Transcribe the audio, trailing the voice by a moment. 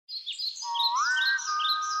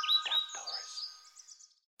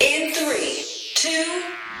2,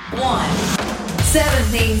 1. 7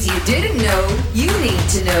 things you didn't know you need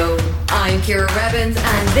to know. I'm Ciara Rebbins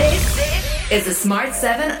and this is the Smart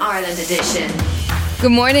 7 Ireland edition.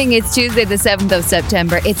 Good morning, it's Tuesday the 7th of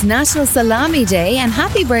September. It's National Salami Day and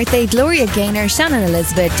happy birthday Gloria Gaynor, Shannon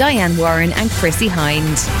Elizabeth, Diane Warren and Chrissy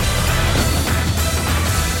Hind.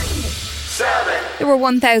 There were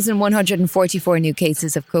 1,144 new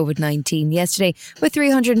cases of COVID-19 yesterday, with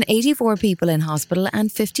 384 people in hospital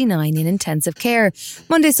and 59 in intensive care.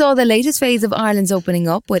 Monday saw the latest phase of Ireland's opening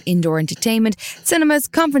up, with indoor entertainment, cinemas,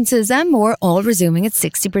 conferences and more all resuming at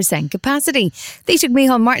 60% capacity. Taoiseach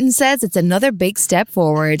Micheál Martin says it's another big step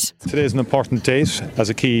forward. Today is an important date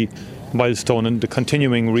as a key milestone in the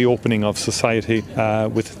continuing reopening of society,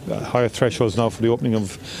 with higher thresholds now for the opening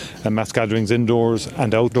of mass gatherings indoors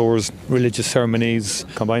and outdoors, religious ceremonies.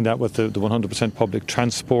 Combine that with the 100% public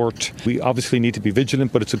transport. We obviously need to be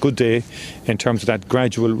vigilant, but it's a good day in terms of that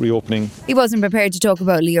gradual reopening. He wasn't prepared to talk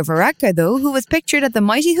about Leo Varadkar though, who was pictured at the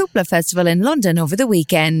Mighty Hoopla Festival in London over the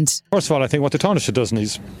weekend. First of all, I think what the Taoiseach does in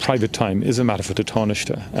his private time is a matter for the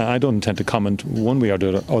Taoiseach. I don't intend to comment one way or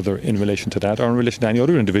the other in relation to that or in relation to any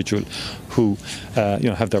other individual who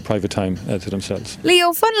have their private time to themselves.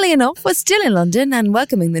 Leo, funnily enough, was still in London and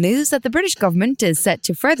welcoming the news that the British government is set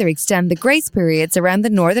to further extend the grace periods around the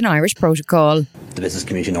Northern Irish Protocol. The business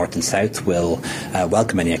community North and South will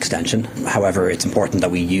welcome any extension. However, it's important that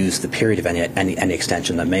we use the period of any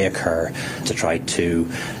extension that may occur to try to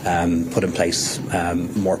put in place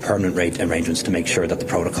more permanent rate arrangements to make sure that the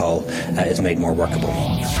protocol is made more workable.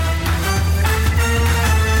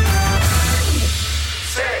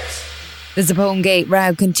 The Zapponegate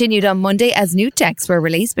row continued on Monday as new texts were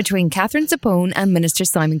released between Catherine Zappone and Minister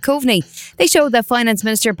Simon Coveney. They showed that Finance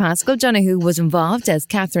Minister Paschal Donoghue was involved as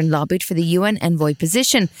Catherine lobbied for the UN envoy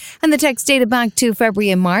position. And the text dated back to February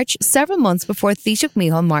and March, several months before Taoiseach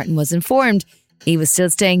Micheál Martin was informed. He was still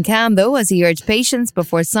staying calm though, as he urged patience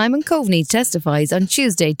before Simon Coveney testifies on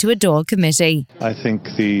Tuesday to a Dáil committee. I think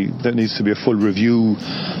there needs to be a full review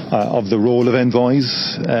of the role of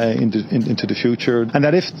envoys into the future, and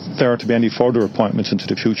that if there are to be any further appointments into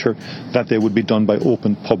the future, that they would be done by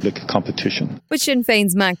open public competition. But Sinn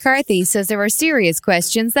Féin's Matt Carthy says there are serious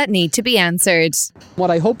questions that need to be answered. What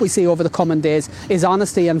I hope we see over the coming days is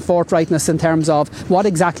honesty and forthrightness in terms of what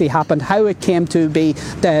exactly happened, how it came to be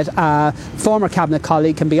that former Cabinet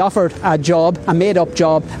colleague can be offered a job, a made-up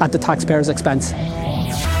job, at the taxpayer's expense.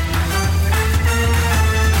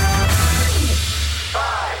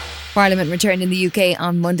 Parliament returned in the UK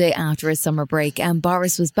on Monday after a summer break, and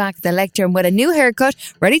Boris was back at the lectern with a new haircut,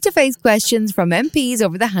 ready to face questions from MPs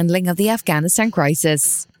over the handling of the Afghanistan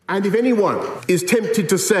crisis. And if anyone is tempted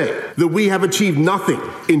to say that we have achieved nothing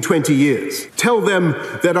in 20 years, tell them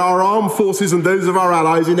that our armed forces and those of our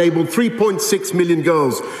allies enabled 3.6 million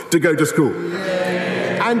girls to go to school.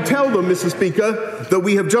 And tell them, Mr. Speaker, that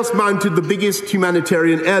we have just mounted the biggest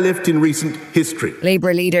humanitarian airlift in recent history.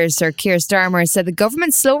 Labour leader Sir Keir Starmer said the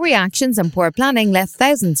government's slow reactions and poor planning left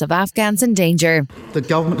thousands of Afghans in danger. The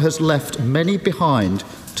government has left many behind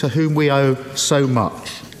to whom we owe so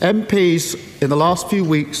much. MPs in the last few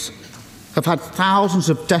weeks have had thousands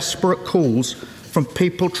of desperate calls from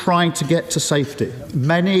people trying to get to safety.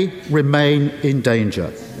 Many remain in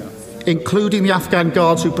danger, including the Afghan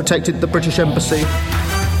guards who protected the British Embassy.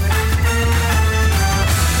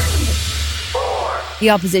 The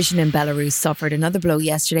opposition in Belarus suffered another blow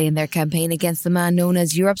yesterday in their campaign against the man known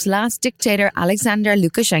as Europe's last dictator, Alexander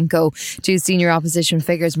Lukashenko. Two senior opposition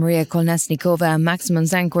figures, Maria Kolesnikova and Maxim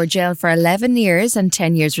Zank, were jailed for 11 years and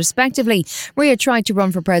 10 years respectively. Maria tried to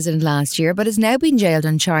run for president last year but has now been jailed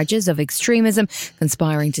on charges of extremism,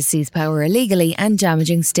 conspiring to seize power illegally and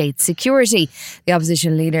damaging state security. The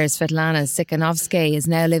opposition leader, Svetlana Tsikhanovskaya, is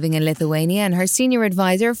now living in Lithuania, and her senior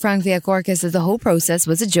advisor, Frank Viakorka, says the whole process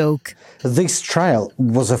was a joke. This trial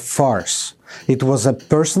was a farce. It was a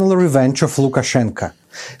personal revenge of Lukashenko.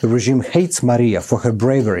 The regime hates Maria for her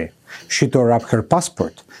bravery. She tore up her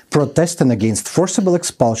passport, protesting against forcible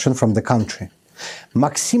expulsion from the country.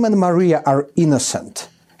 Maxim and Maria are innocent,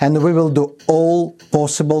 and we will do all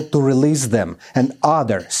possible to release them and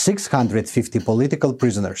other 650 political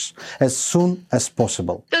prisoners as soon as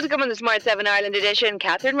possible. Still to come on the Smart 7 Ireland edition,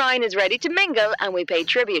 Catherine Ryan is ready to mingle, and we pay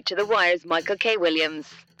tribute to The Wire's Michael K. Williams.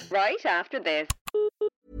 Right after this.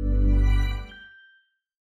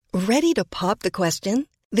 Ready to pop the question?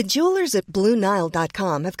 The jewelers at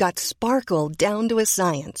BlueNile.com have got sparkle down to a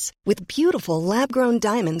science with beautiful lab-grown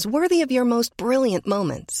diamonds worthy of your most brilliant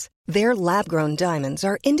moments. Their lab-grown diamonds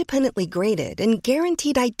are independently graded and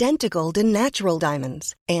guaranteed identical to natural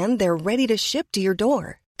diamonds, and they're ready to ship to your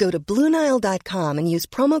door. Go to BlueNile.com and use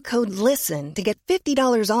promo code LISTEN to get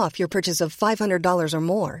 $50 off your purchase of $500 or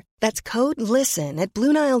more. That's code LISTEN at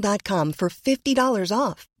BlueNile.com for $50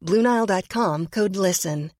 off. BlueNile.com, code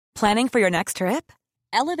LISTEN. Planning for your next trip?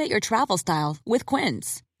 Elevate your travel style with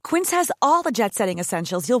Quince. Quince has all the jet-setting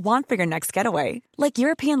essentials you'll want for your next getaway, like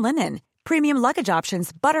European linen, premium luggage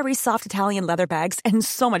options, buttery soft Italian leather bags, and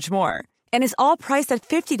so much more. And is all priced at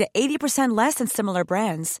 50 to 80% less than similar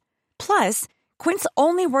brands. Plus, Quince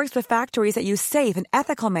only works with factories that use safe and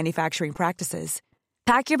ethical manufacturing practices.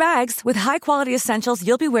 Pack your bags with high-quality essentials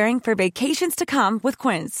you'll be wearing for vacations to come with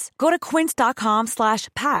Quince. Go to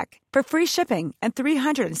quince.com/pack for free shipping and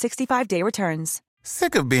 365-day returns.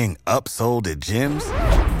 Sick of being upsold at gyms?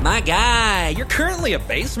 My guy, you're currently a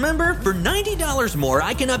base member. For $90 more,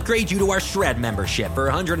 I can upgrade you to our Shred membership. For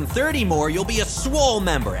 $130 more, you'll be a Swole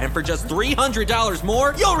member. And for just $300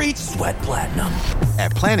 more, you'll reach Sweat Platinum.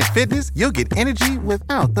 At Planet Fitness, you'll get energy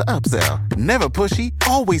without the upsell. Never pushy,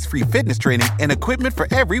 always free fitness training and equipment for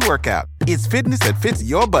every workout. It's fitness that fits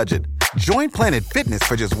your budget. Join Planet Fitness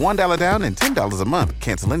for just $1 down and $10 a month.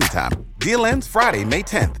 Cancel anytime. Deal ends Friday, May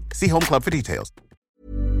 10th. See Home Club for details.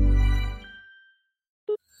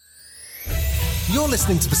 You're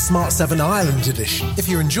listening to the Smart 7 Ireland edition. If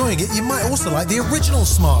you're enjoying it, you might also like the original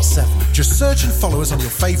Smart 7. Just search and follow us on your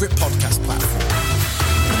favourite podcast platform.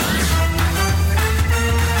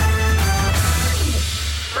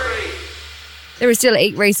 There are still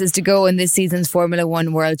 8 races to go in this season's Formula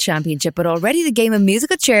One World Championship, but already the game of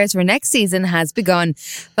musical chairs for next season has begun.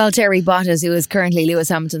 Valtteri Bottas, who is currently Lewis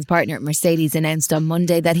Hamilton's partner at Mercedes, announced on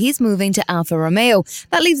Monday that he's moving to Alfa Romeo.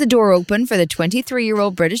 That leaves the door open for the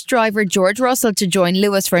 23-year-old British driver George Russell to join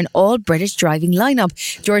Lewis for an all-British driving lineup.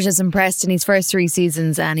 George has impressed in his first 3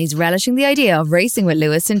 seasons and he's relishing the idea of racing with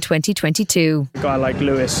Lewis in 2022. A guy like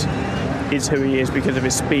Lewis is who he is because of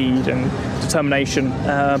his speed and determination,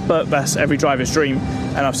 but that's every driver's dream,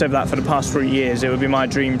 and I've said that for the past 3 years. It would be my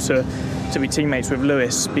dream to be teammates with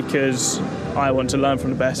Lewis because I want to learn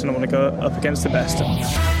from the best and I want to go up against the best.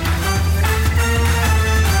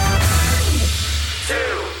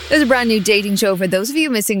 There's a brand new dating show for those of you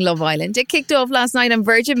missing Love Island. It kicked off last night on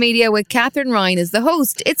Virgin Media with Catherine Ryan as the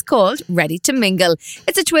host. It's called Ready to Mingle.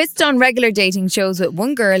 It's a twist on regular dating shows with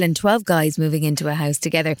one girl and 12 guys moving into a house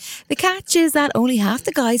together. The catch is that only half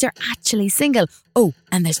the guys are actually single. Oh,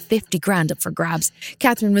 and there's 50 grand up for grabs.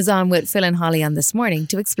 Catherine was on with Phil and Holly on This Morning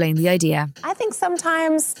to explain the idea. I think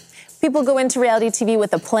sometimes people go into reality TV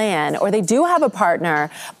with a plan, or they do have a partner,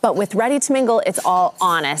 but with Ready to Mingle, it's all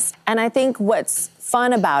honest. And I think what's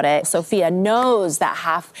fun about it, Sophia knows that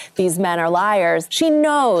half these men are liars. She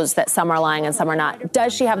knows that some are lying and some are not.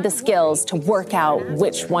 Does she have the skills to work out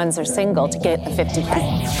which ones are single to get the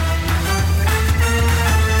 50K?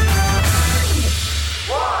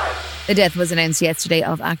 The death was announced yesterday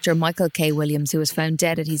of actor Michael K. Williams, who was found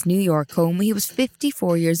dead at his New York home. He was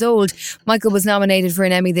 54 years old. Michael was nominated for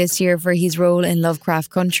an Emmy this year for his role in Lovecraft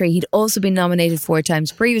Country. He'd also been nominated 4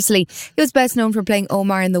 times previously. He was best known for playing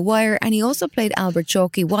Omar in The Wire, and he also played Albert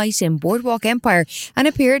Chalky White in Boardwalk Empire and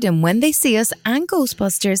appeared in When They See Us and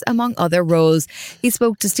Ghostbusters, among other roles. He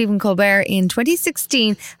spoke to Stephen Colbert in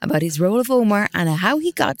 2016 about his role of Omar and how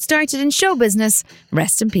he got started in show business.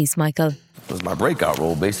 Rest in peace, Michael. It was my breakout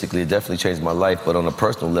role. Basically, it definitely changed my life. But on a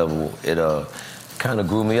personal level, it kind of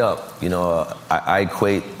grew me up. You know, I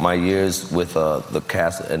equate my years with the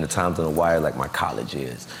cast and the times on The Wire like my college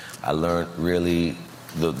years. I learned really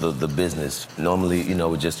the business. Normally, you know,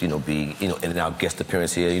 would just, you know, be, you know, in and out guest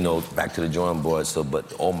appearance here, you know, back to the drawing board. So,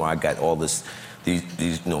 but Omar, I got all this.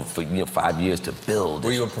 These, you know, for 5 years to build.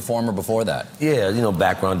 Were you a performer before that? Yeah, you know,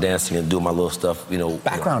 background dancing and doing my little stuff, you know.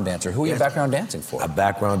 Background dancer? Who are you background dancing for? I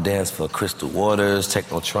background dance for Crystal Waters,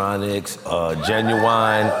 Technotronics,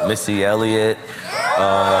 Genuine, Missy Elliott.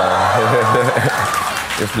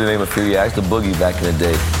 Just to name a few. Yeah, I used to boogie back in the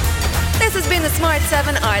day. This has been the Smart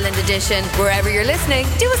 7 Ireland edition. Wherever you're listening,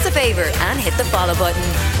 do us a favour and hit the follow button.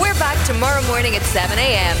 We're back tomorrow morning at 7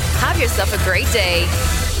 a.m. Have yourself a great day.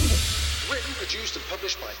 Produced and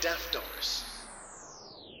published by Daft Doris.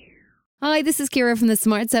 Hi, this is Ciara from the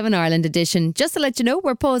Smart 7 Ireland edition. Just to let you know,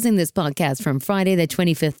 we're pausing this podcast from Friday the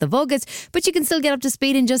 25th of August, but you can still get up to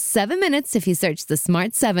speed in just 7 minutes if you search the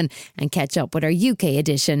Smart 7 and catch up with our UK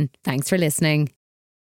edition. Thanks for listening.